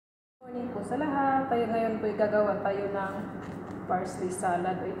Morning po sa lahat. Tayo ngayon po gagawa tayo ng parsley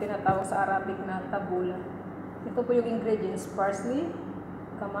salad o tinatawag sa Arabic na taboleh. Ito po yung ingredients: parsley,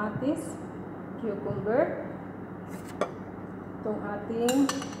 kamatis, cucumber, itong ating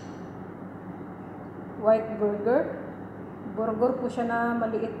white burger. Burgur po siya na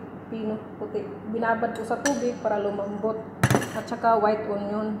maliit, pino, puti. Binabad po sa tubig para lumambot. At saka white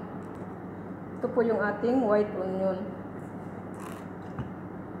onion. Ito po yung ating white onion.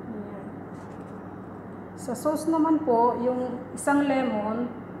 Sa sauce naman po, yung isang lemon,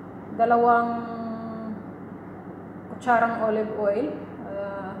 2 kutsarang olive oil,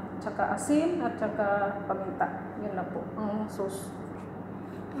 tsaka asin at tsaka paminta. Yun lang po ang sauce.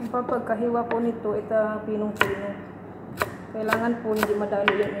 Ang pagkahiwa po nito, ito pinong-pino. Kailangan po hindi madali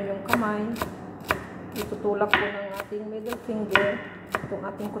yung inyong kamay. Itutulak po ng ating middle finger itong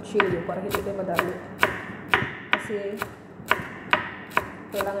ating kutsilyo para hindi kayo madali. Kasi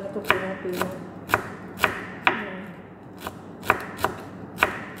kailangan ito pinong-pino.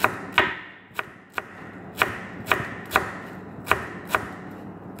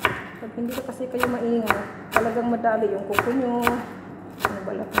 Pag hindi ka kasi kayo maingat, talagang madali yung kuko nyo, yung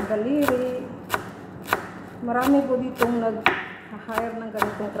balat ng daliri. Marami po ditong nag-hire ng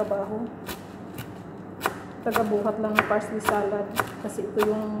ganitong trabaho. Tagabuhat lang ng parsley salad kasi ito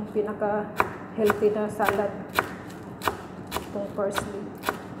yung pinaka-healthy na salad, itong parsley.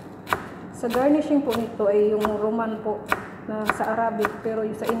 Sa garnishing po nito ay yung roman po na sa Arabic, pero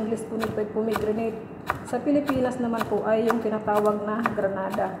yung sa English po nito ay pomegranate. Sa Pilipinas naman po ay yung tinatawag na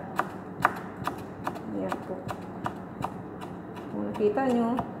granada. Yan po. Kung nakita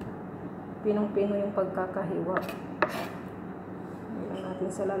nyo, pinong-pino yung pagkakahiwa. Ayan natin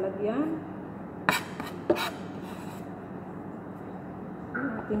sa lalagyan.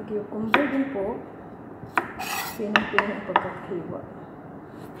 Ating cucumber din po. Pinong-pino yung pagkakahiwa.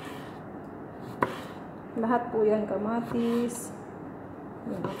 Lahat po yan, kamatis,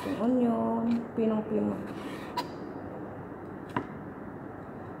 yung ating onion, pinong-pino.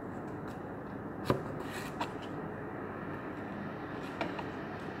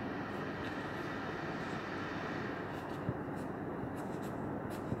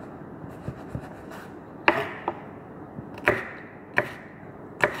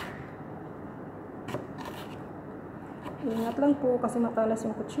 Ingat lang po kasi matalas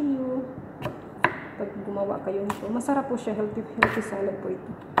yung kutsilyo pag gumawa kayo nito. Masarap po siya, healthy salad po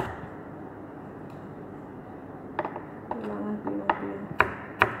ito. Kailangan pinong-pino.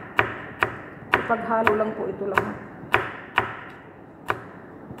 Ipaghalo lang po ito lahat.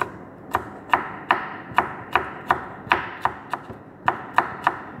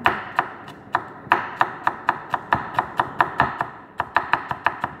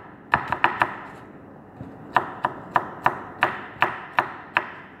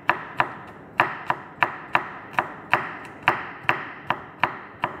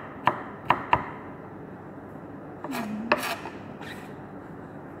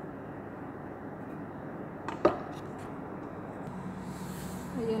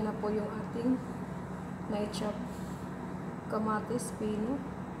 Ayan na po yung ating na-chop kamatis, pino,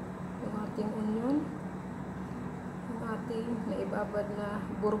 yung ating onion, yung ating naibabad na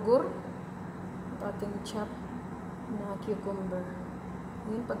burgur, at ating chop na cucumber.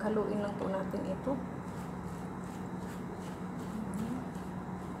 Ngayon, paghaluin lang po natin ito.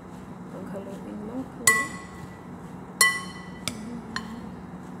 Paghaluin lang po.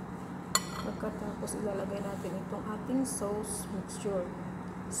 Pagkatapos ilalagay natin itong ating sauce mixture.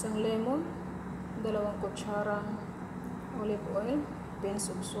 Isang lemon, 2 kutsarang olive oil,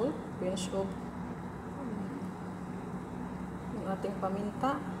 pinch of salt, pinch of yung ating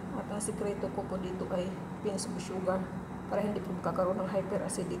paminta, at ang sikreto ko po dito ay pinch of sugar para hindi po magkakaroon ng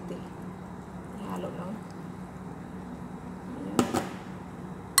hyperacidity. Ihalo lang.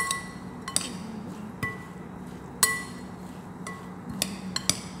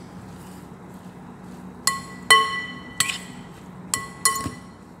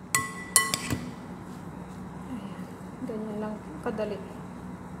 Ganyan lang kadali.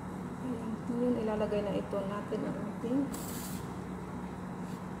 Ayan. Ngayon ilalagay na ito natin ang ating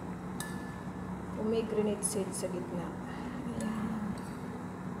pomegranate seed sa gitna. Ayan.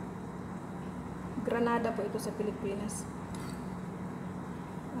 Granada po ito sa Pilipinas.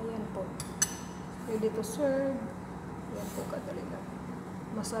 Ayan po. Ready to serve. Ayan po kadali lang.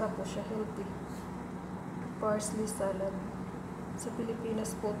 Masarap po siya, healthy. Parsley salad. Sa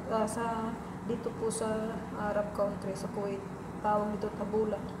Pilipinas po, dito po sa Arab country, sa Kuwait, tawag dito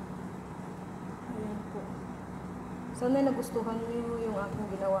taboleh. Ayan po. Sana nagustuhan niyo yung aking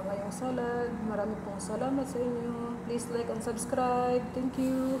ginawa ngayong salad. Maraming pong salamat sa inyo. Please like and subscribe. Thank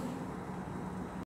you.